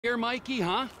Here, Mikey,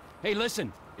 huh? Hey,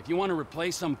 listen, if you want to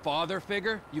replace some father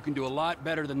figure, you can do a lot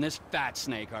better than this fat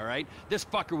snake, all right? This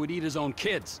fucker would eat his own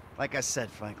kids. Like I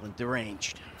said, Franklin,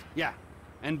 deranged. Yeah,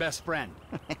 and best friend.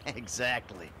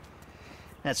 Exactly.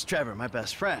 That's Trevor, my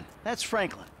best friend. That's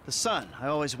Franklin, the son I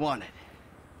always wanted.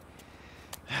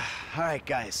 All right,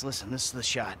 guys, listen, this is the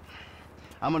shot.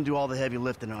 I'm gonna do all the heavy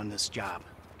lifting on this job,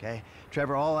 okay?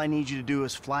 Trevor, all I need you to do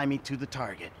is fly me to the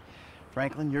target.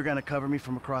 Franklin, you're gonna cover me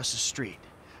from across the street.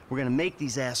 We're gonna make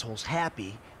these assholes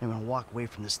happy, and we're gonna walk away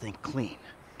from this thing clean.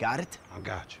 Got it? I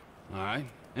got you. All right,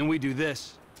 and we do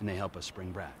this, and they help us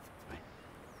spring Brad, right?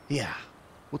 Yeah.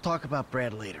 We'll talk about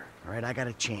Brad later, all right? I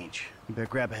gotta change. You better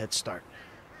grab a head start.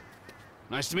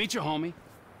 Nice to meet you, homie.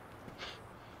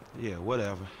 Yeah,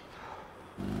 whatever.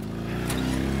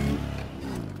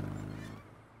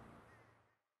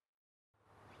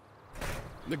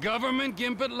 The government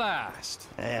gimp at last.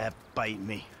 Bite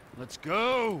me. Let's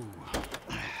go.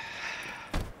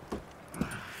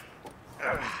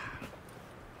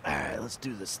 All right, let's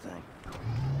do this thing.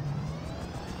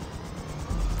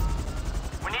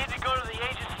 We need to go to the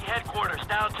agency headquarters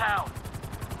downtown.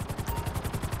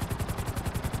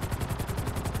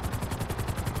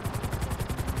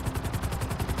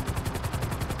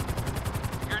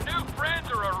 Your new friends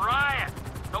are a riot.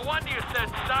 No wonder you said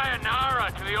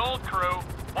sayonara to the old crew.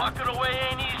 Walking away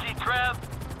ain't easy, Trev.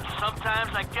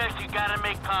 Sometimes I guess you gotta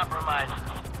make compromises.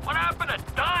 What happened to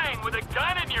dying with a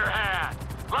gun in your hand?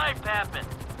 Life happened.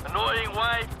 Annoying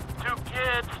wife, 2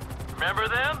 kids. Remember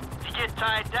them? You get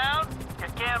tied down, you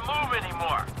can't move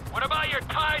anymore. What about your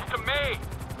ties to me?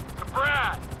 To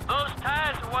Brad? Those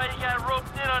ties are why you got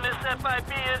roped in on this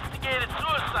FIB-instigated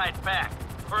suicide pact.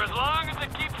 For as long as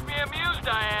it keeps me amused,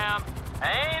 I am.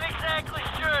 I ain't exactly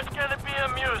sure it's gonna be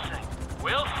amusing.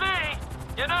 We'll see.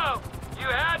 You know, you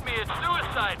had me at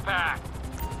suicide pact.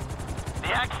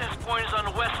 The access point is on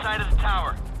the west side of the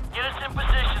tower. Get us in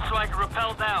position so I can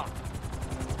rappel down.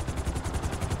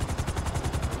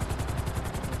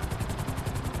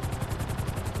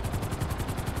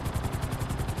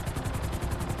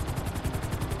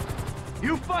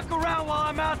 You fuck around while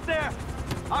I'm out there.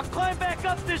 I'll climb back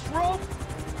up this rope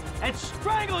and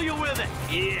strangle you with it.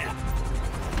 Yeah.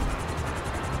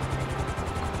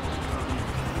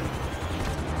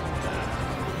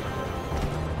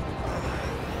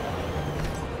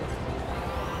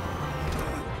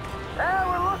 Hey,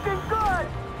 we're looking good.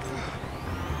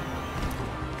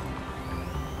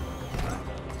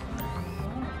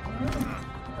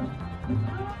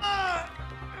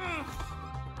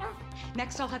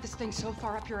 Next, I'll have this thing so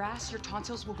far up your ass, your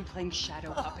tonsils will be playing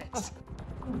shadow puppets.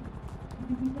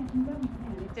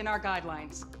 It's in our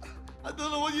guidelines. I don't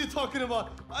know what you're talking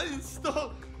about. I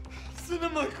installed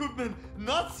cinema equipment,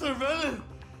 not surveillance.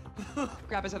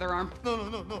 Grab his other arm.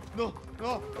 No.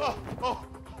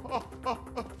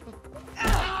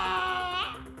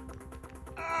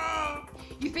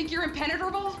 You think you're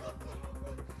impenetrable?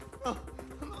 No.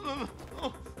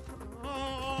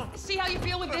 See how you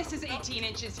feel with this is 18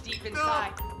 inches deep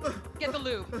inside. Get the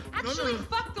lube. Actually,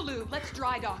 fuck the lube. Let's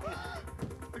dry dock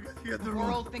it. The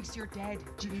world thinks you're dead,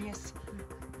 genius.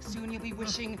 Soon you'll be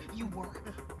wishing you were.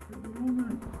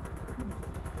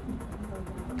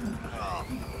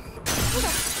 Who the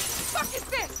fuck is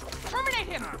this? Terminate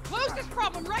him! Close this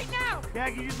problem right now! Yeah,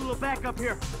 I can use a little backup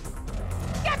here.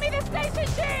 Get me the station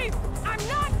chief! I'm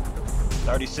not...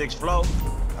 36 float.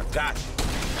 I got you.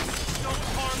 Don't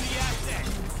harm the asset.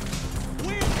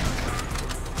 Win!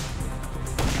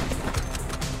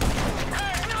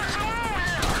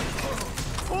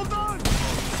 Hold on!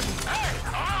 Hey,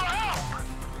 help!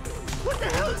 What the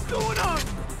hell is going on?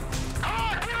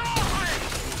 Get off me!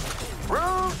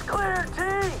 Room's clear, T!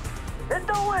 Hit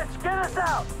the witch, get us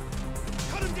out!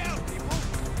 Cut him down, people!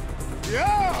 Yo!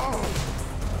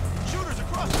 Shooters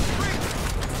across the street!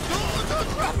 Don't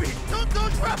drop me! Don't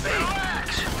drop me! Relax!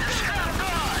 This guy's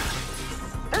on!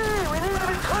 Hey, we need to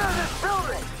be clear of this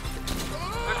building!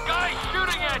 This guy's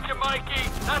shooting at you, Mikey!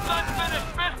 That's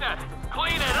unfinished business!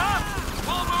 Clean it up!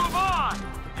 We'll move on!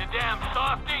 You damn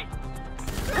softy!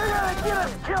 You're gonna get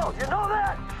us killed, you know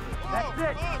that? That's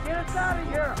it! Get us out of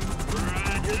here!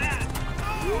 Roger that!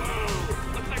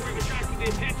 Whoa! Looks like we've attracted the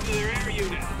attention of their air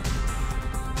unit.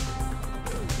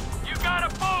 You got a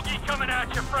bogey coming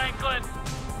at you, Franklin!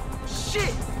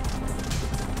 Shit!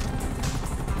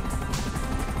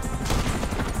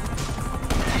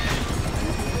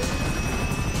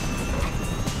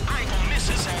 I ain't gonna miss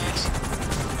his ass!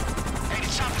 Hey,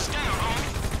 the chopper's down, homie!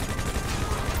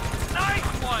 Nice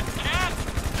one, kid!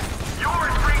 You're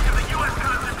in breach of the U.S.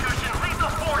 Constitution.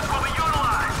 Lethal force will be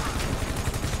utilized!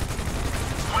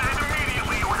 Land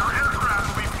immediately or your aircraft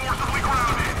will be forcibly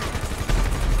grounded!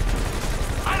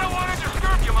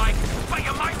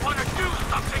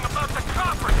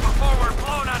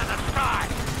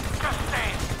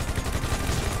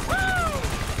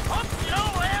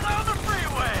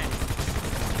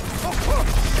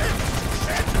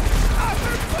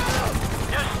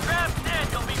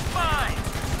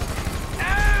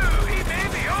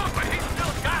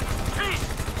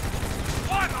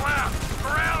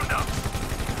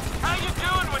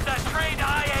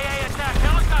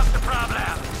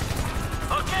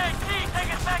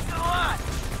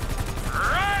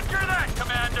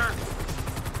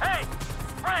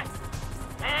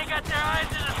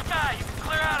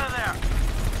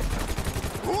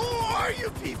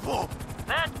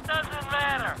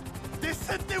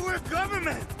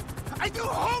 entertainment. I do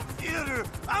home theater.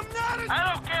 I'm not a...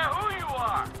 I don't care who you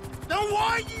are. Then why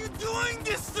are you doing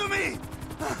this to me?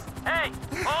 Hey,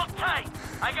 hold tight.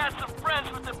 I got some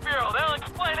friends with the Bureau. They'll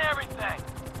explain everything.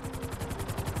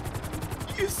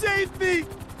 You saved me.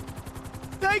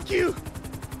 Thank you.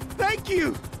 Thank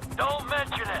you. Don't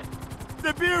mention it.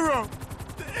 The Bureau,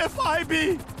 the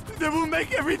FIB, they will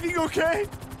make everything okay?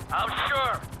 I'm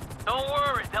sure. Don't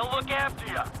worry, they'll look after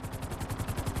you.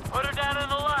 Put her down in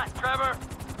the lot, Trevor.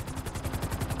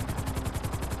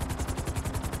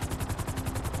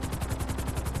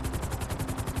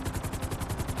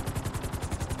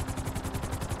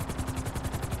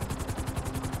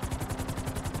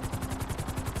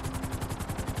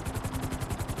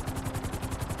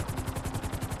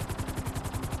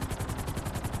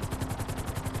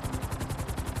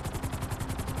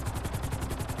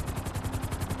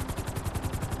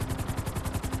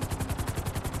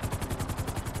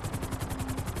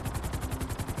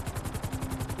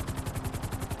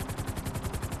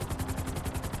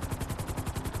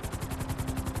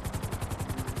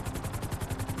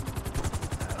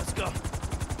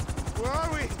 Where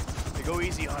are we? Hey, go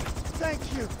easy on it. Thank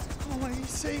you. Oh, he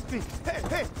saved me. Hey,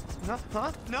 hey. No,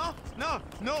 huh? No, no,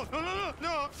 no, no, no,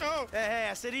 no, no. Hey,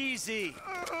 I said easy.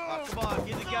 Oh, come on,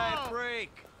 give the guy a break.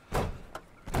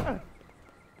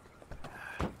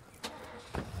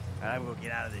 I'm gonna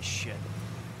get out of this shit.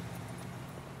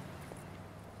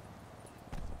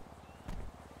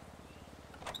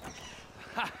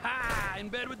 Ha ha! In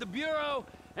bed with the Bureau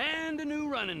and a new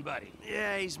running buddy.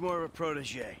 Yeah, he's more of a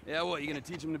protege. Yeah, what, you gonna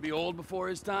teach him to be old before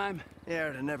his time?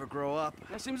 Yeah, to never grow up.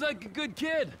 That seems like a good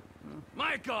kid.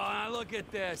 Michael, look at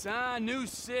this, huh? New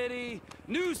city,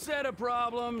 new set of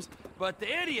problems, but the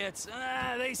idiots,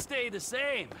 they stay the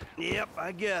same. Yep,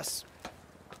 I guess.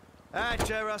 All right,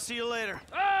 Trevor, I'll see you later.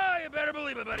 Oh, you better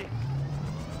believe it, buddy.